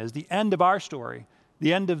certain is the end of our story,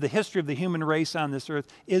 the end of the history of the human race on this earth,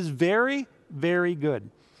 is very, very good.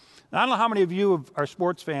 Now, I don't know how many of you are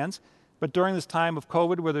sports fans, but during this time of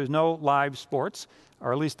COVID where there's no live sports,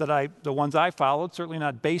 or at least the ones I followed, certainly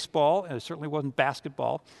not baseball, and it certainly wasn't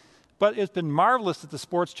basketball, but it's been marvelous that the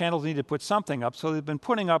sports channels need to put something up, so they've been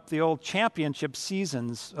putting up the old championship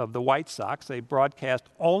seasons of the White Sox. They broadcast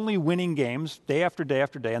only winning games day after day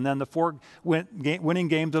after day, and then the 4 winning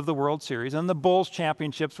games of the World Series, and the Bulls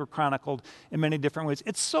championships were chronicled in many different ways.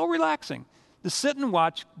 It's so relaxing to sit and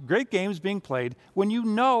watch great games being played when you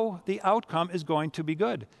know the outcome is going to be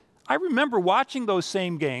good. I remember watching those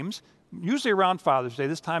same games, usually around Father's Day,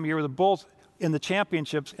 this time of year with the Bulls in the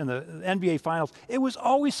championships, in the NBA Finals. It was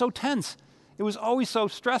always so tense. It was always so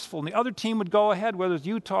stressful. And the other team would go ahead, whether it's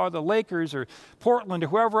Utah, the Lakers, or Portland, or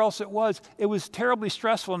whoever else it was. It was terribly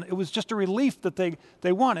stressful, and it was just a relief that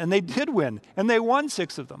they won. And they did win, and they won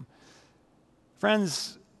 6 of them.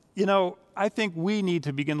 Friends, you know, I think we need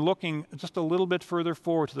to begin looking just a little bit further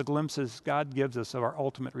forward to the glimpses God gives us of our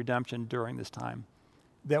ultimate redemption during this time.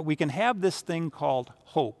 That we can have this thing called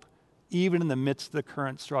hope, even in the midst of the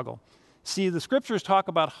current struggle. See, the scriptures talk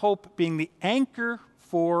about hope being the anchor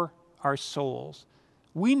for our souls.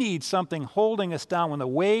 We need something holding us down when the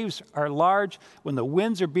waves are large, when the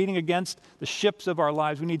winds are beating against the ships of our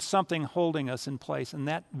lives. We need something holding us in place, and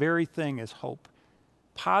that very thing is hope.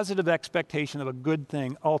 Positive expectation of a good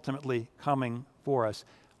thing ultimately coming for us.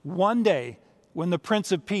 One day, when the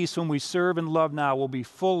Prince of Peace, whom we serve and love now, will be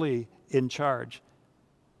fully in charge.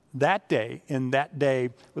 that day, in that day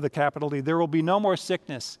with a capital D, there will be no more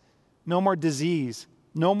sickness, no more disease,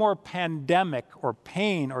 no more pandemic or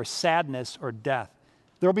pain or sadness or death.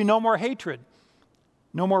 There will be no more hatred,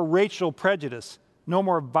 no more racial prejudice, no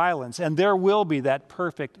more violence, and there will be that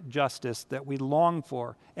perfect justice that we long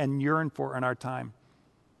for and yearn for in our time.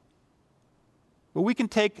 But we can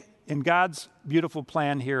take, in God's beautiful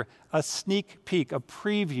plan here, a sneak peek, a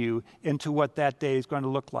preview into what that day is going to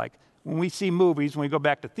look like. When we see movies, when we go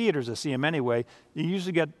back to theaters to see them anyway, you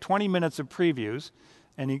usually get 20 minutes of previews,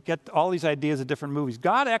 and you get all these ideas of different movies.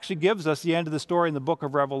 God actually gives us the end of the story in the book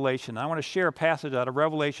of Revelation. I want to share a passage out of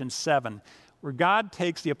Revelation 7, where God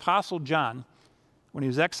takes the Apostle John, when he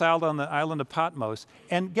was exiled on the island of Patmos,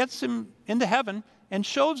 and gets him into heaven and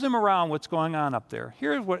shows him around what's going on up there.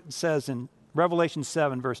 Here's what it says in Revelation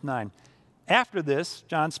 7, verse 9. After this,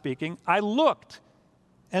 John speaking, I looked,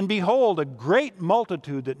 and behold, a great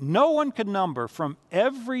multitude that no one could number from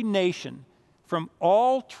every nation, from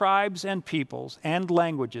all tribes and peoples and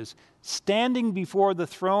languages, standing before the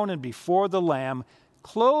throne and before the Lamb,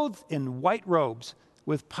 clothed in white robes,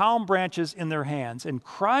 with palm branches in their hands, and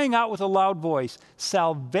crying out with a loud voice,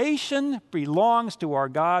 salvation belongs to our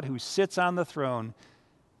God who sits on the throne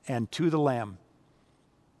and to the Lamb.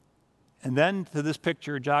 And then to this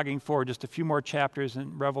picture, jogging forward just a few more chapters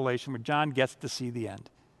in Revelation, where John gets to see the end.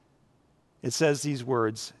 It says these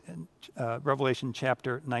words in Revelation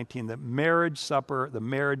chapter 19, the marriage supper, the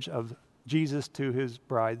marriage of Jesus to his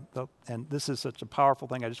bride. And this is such a powerful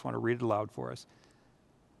thing, I just want to read it aloud for us.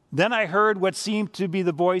 Then I heard what seemed to be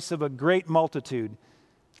the voice of a great multitude,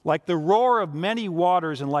 like the roar of many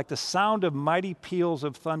waters and like the sound of mighty peals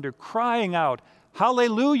of thunder, crying out,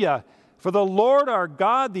 Hallelujah! For the Lord our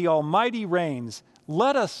God, the Almighty, reigns.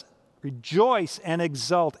 Let us rejoice and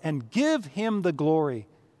exult and give him the glory.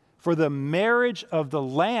 For the marriage of the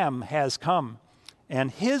Lamb has come,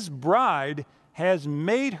 and his bride has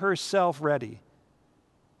made herself ready.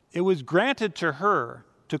 It was granted to her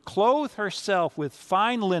to clothe herself with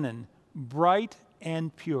fine linen, bright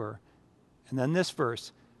and pure. And then this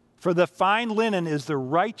verse, for the fine linen is the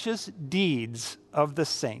righteous deeds of the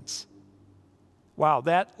saints. Wow,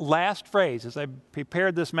 that last phrase, as I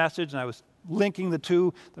prepared this message and I was linking the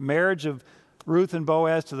two, the marriage of Ruth and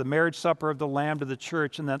Boaz to the marriage supper of the Lamb to the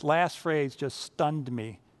church, and that last phrase just stunned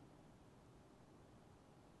me.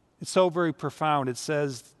 It's so very profound. It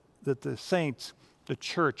says that the saints, the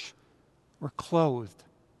church, were clothed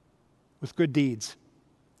with good deeds.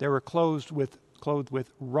 They were clothed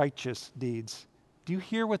with righteous deeds. Do you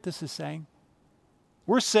hear what this is saying?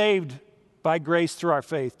 We're saved by grace through our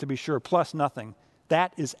faith, to be sure, plus nothing.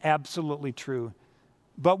 That is absolutely true.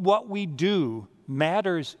 But what we do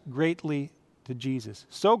matters greatly to Jesus.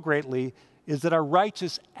 So greatly is that our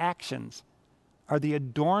righteous actions are the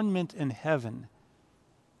adornment in heaven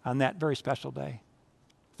on that very special day.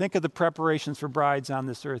 Think of the preparations for brides on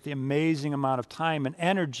this earth, the amazing amount of time and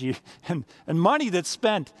energy and money that's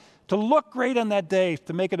spent to look great on that day,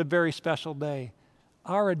 to make it a very special day.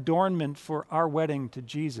 Our adornment for our wedding to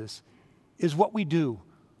Jesus is what we do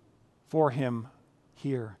for him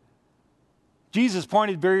here. Jesus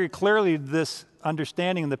pointed very clearly to this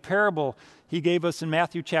understanding in the parable he gave us in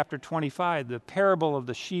Matthew chapter 25, the parable of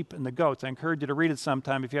the sheep and the goats. I encourage you to read it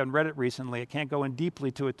sometime if you haven't read it recently. I can't go in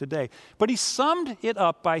deeply to it today. But he summed it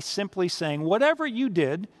up by simply saying, whatever you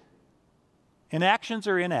did, in actions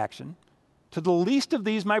or inaction, to the least of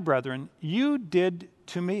these, my brethren, you did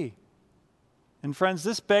to me. And friends,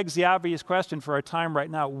 this begs the obvious question for our time right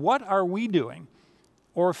now. What are we doing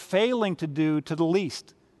or failing to do to the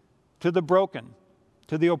least, to the broken,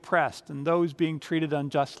 to the oppressed, and those being treated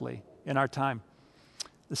unjustly in our time?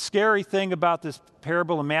 The scary thing about this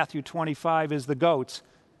parable in Matthew 25 is the goats,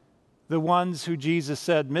 the ones who Jesus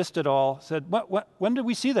said missed it all, said, when did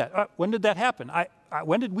we see that? When did that happen?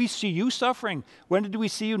 When did we see you suffering? When did we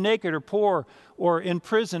see you naked or poor or in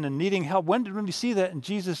prison and needing help? When did we see that? And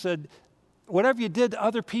Jesus said, whatever you did to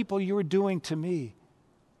other people, you were doing to me.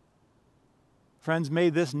 Friends, may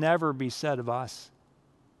this never be said of us.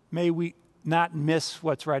 May we not miss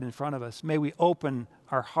what's right in front of us. May we open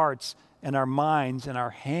our hearts and our minds and our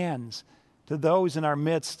hands to those in our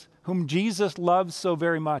midst whom Jesus loves so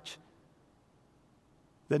very much,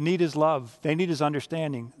 that need his love, they need his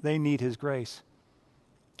understanding, they need his grace.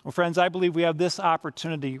 Well, friends, I believe we have this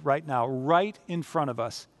opportunity right now, right in front of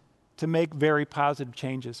us, to make very positive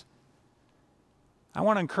changes. I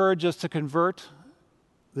want to encourage us to convert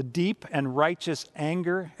the deep and righteous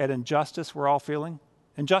anger at injustice we're all feeling,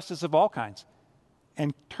 injustice of all kinds,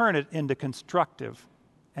 and turn it into constructive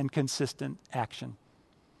and consistent action.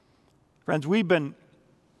 Friends, we've been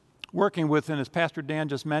working with, and as Pastor Dan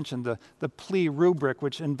just mentioned, the plea rubric,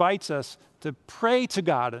 which invites us to pray to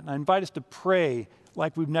God. And I invite us to pray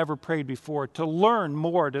like we've never prayed before, to learn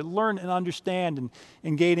more, to learn and understand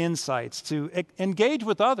and gain insights, to engage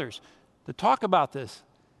with others, to talk about this,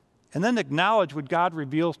 and then acknowledge what God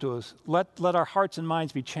reveals to us. Let our hearts and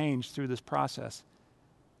minds be changed through this process.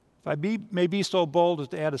 If I may be so bold as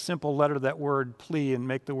to add a simple letter to that word plea and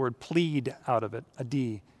make the word plead out of it, a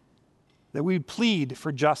D, that we would plead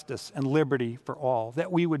for justice and liberty for all, that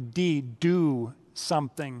we would do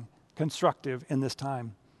something constructive in this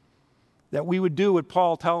time, that we would do what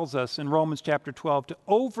Paul tells us in Romans chapter 12, to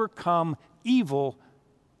overcome evil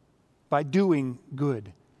by doing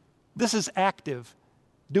good. This is active.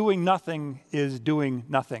 Doing nothing is doing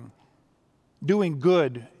nothing. Doing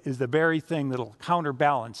good is the very thing that will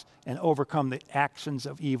counterbalance and overcome the actions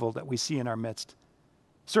of evil that we see in our midst.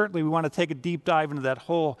 Certainly, we want to take a deep dive into that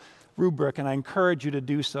whole rubric, and I encourage you to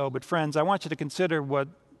do so. But friends, I want you to consider what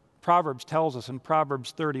Proverbs tells us in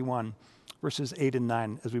Proverbs 31, verses 8 and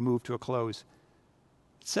 9, as we move to a close.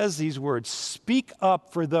 It says these words, "Speak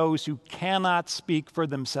up for those who cannot speak for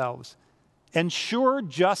themselves. Ensure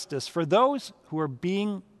justice for those who are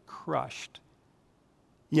being crushed.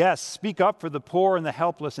 Yes, speak up for the poor and the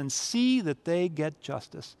helpless and see that they get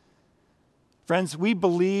justice." Friends, we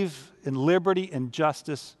believe in liberty and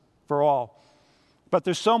justice for all. But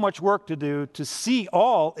there's so much work to do to see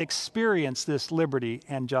all experience this liberty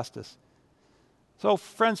and justice. So,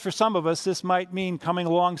 friends, for some of us, this might mean coming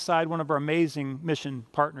alongside one of our amazing mission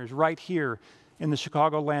partners right here in the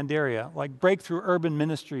Chicagoland area, like Breakthrough Urban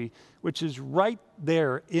Ministry, which is right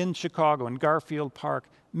there in Chicago, in Garfield Park,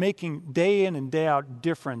 making day in and day out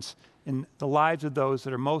difference in the lives of those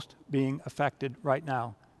that are most being affected right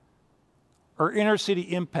now. Or Inner City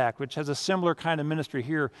Impact, which has a similar kind of ministry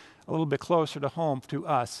here, a little bit closer to home to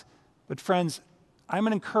us. But friends, I'm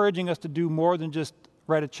encouraging us to do more than just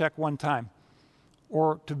write a check one time,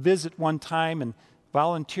 or to visit one time and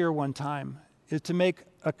volunteer one time, is to make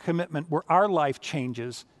a commitment where our life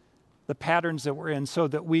changes the patterns that we're in so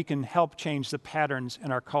that we can help change the patterns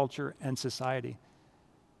in our culture and society.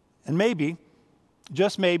 And maybe,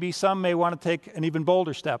 just maybe, some may want to take an even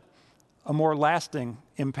bolder step, a more lasting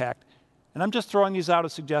impact. And I'm just throwing these out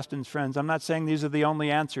as suggestions, friends. I'm not saying these are the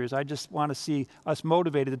only answers. I just want to see us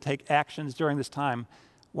motivated to take actions during this time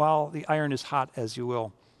while the iron is hot, as you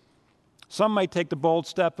will. Some might take the bold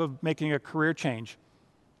step of making a career change,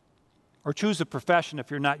 or choose a profession if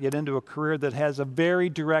you're not yet into a career that has a very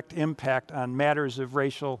direct impact on matters of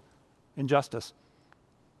racial injustice.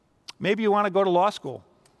 Maybe you want to go to law school.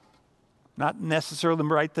 Not necessarily the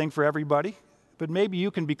right thing for everybody, but maybe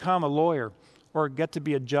you can become a lawyer or get to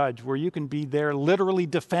be a judge where you can be there literally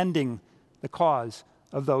defending the cause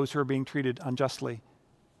of those who are being treated unjustly.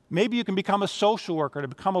 Maybe you can become a social worker to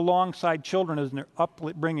become alongside children in their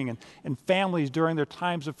upbringing and families during their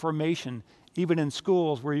times of formation, even in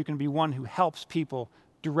schools where you can be one who helps people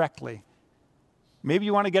directly. Maybe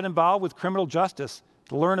you want to get involved with criminal justice,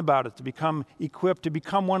 to learn about it, to become equipped, to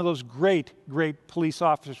become one of those great, great police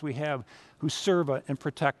officers we have who serve and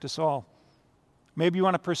protect us all. Maybe you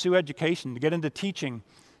want to pursue education, to get into teaching,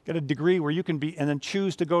 get a degree where you can be, and then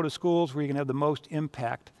choose to go to schools where you can have the most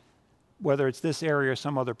impact, whether it's this area or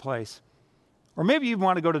some other place. Or maybe you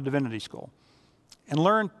want to go to divinity school and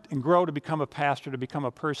learn and grow to become a pastor, to become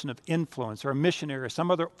a person of influence or a missionary or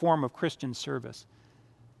some other form of Christian service.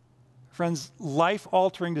 Friends,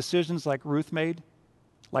 life-altering decisions like Ruth made,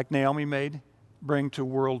 like Naomi made, bring to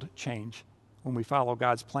world change when we follow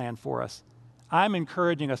God's plan for us. I'm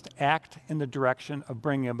encouraging us to act in the direction of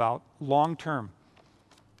bringing about long-term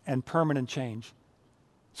and permanent change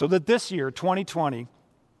so that this year, 2020,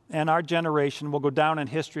 and our generation will go down in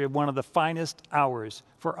history of one of the finest hours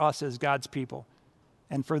for us as God's people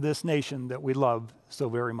and for this nation that we love so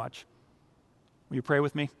very much. Will you pray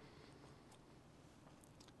with me?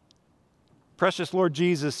 Precious Lord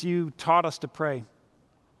Jesus, you taught us to pray.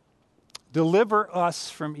 Deliver us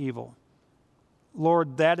from evil.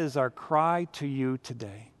 Lord, that is our cry to you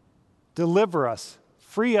today. Deliver us.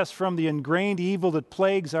 Free us from the ingrained evil that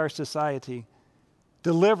plagues our society.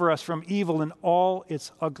 Deliver us from evil in all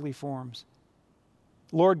its ugly forms.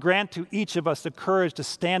 Lord, grant to each of us the courage to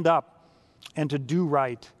stand up and to do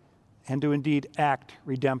right and to indeed act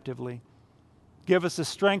redemptively. Give us the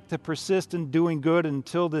strength to persist in doing good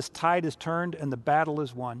until this tide is turned and the battle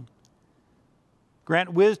is won.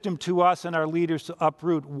 Grant wisdom to us and our leaders to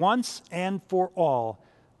uproot once and for all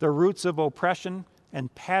the roots of oppression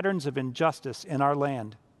and patterns of injustice in our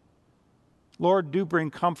land. Lord, do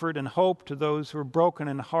bring comfort and hope to those who are broken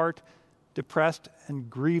in heart, depressed and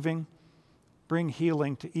grieving. Bring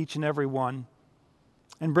healing to each and every one.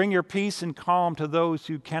 and bring your peace and calm to those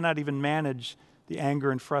who cannot even manage the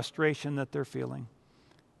anger and frustration that they're feeling.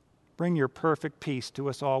 Bring your perfect peace to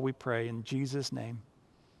us all, we pray, in Jesus' name.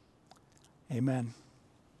 Amen.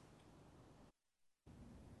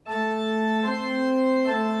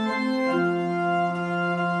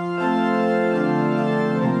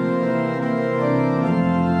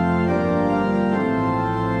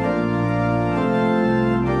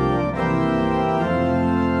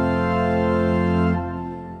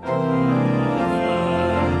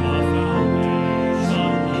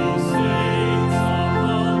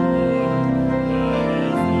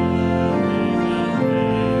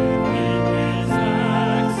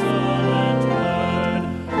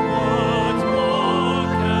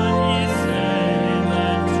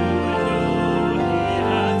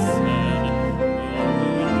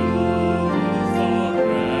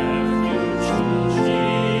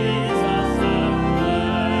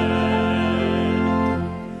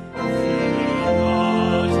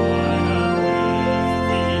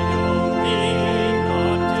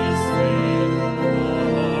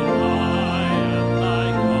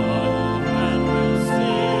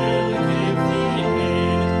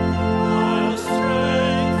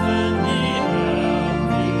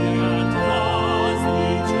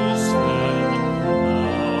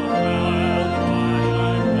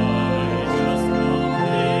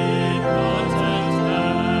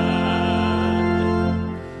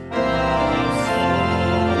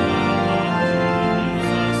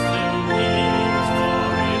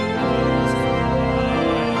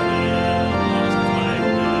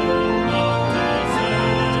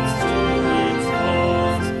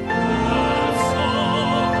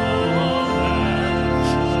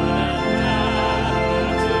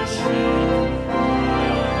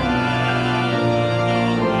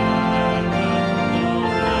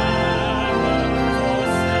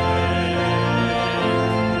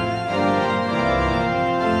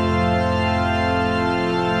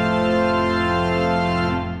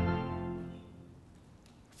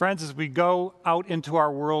 Friends, as we go out into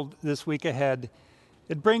our world this week ahead,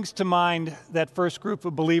 it brings to mind that first group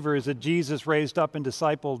of believers that Jesus raised up and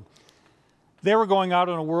discipled. They were going out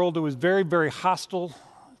in a world that was very, very hostile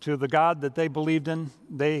to the God that they believed in.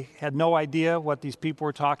 They had no idea what these people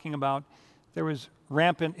were talking about. There was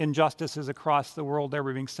rampant injustices across the world they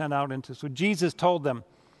were being sent out into. So Jesus told them,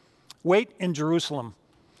 wait in Jerusalem.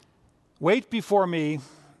 Wait before me,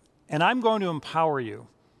 and I'm going to empower you.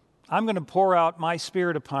 I'm going to pour out my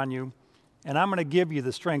Spirit upon you, and I'm going to give you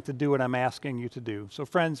the strength to do what I'm asking you to do. So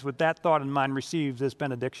friends, with that thought in mind, receive this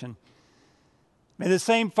benediction. May the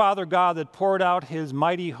same Father God that poured out his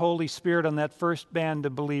mighty Holy Spirit on that first band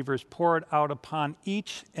of believers pour it out upon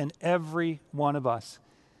each and every one of us.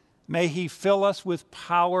 May he fill us with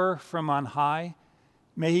power from on high.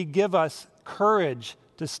 May he give us courage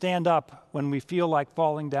to stand up when we feel like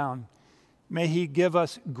falling down. May he give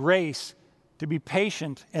us grace to be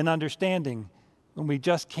patient and understanding when we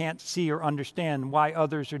just can't see or understand why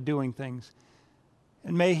others are doing things.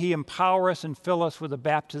 And may he empower us and fill us with the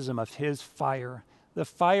baptism of his fire, the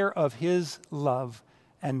fire of his love,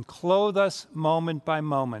 and clothe us moment by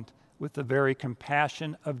moment with the very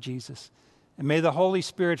compassion of Jesus. And may the Holy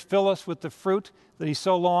Spirit fill us with the fruit that he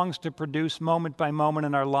so longs to produce moment by moment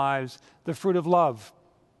in our lives, the fruit of love,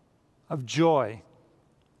 of joy,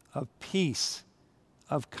 of peace,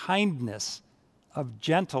 of kindness, of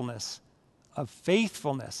gentleness, of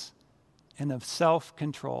faithfulness, and of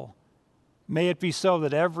self-control. May it be so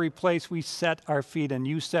that every place we set our feet, and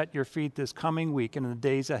you set your feet this coming week and in the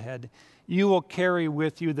days ahead, you will carry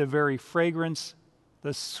with you the very fragrance,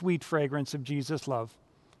 the sweet fragrance of Jesus' love.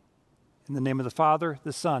 In the name of the Father,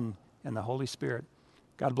 the Son, and the Holy Spirit,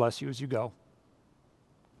 God bless you as you go.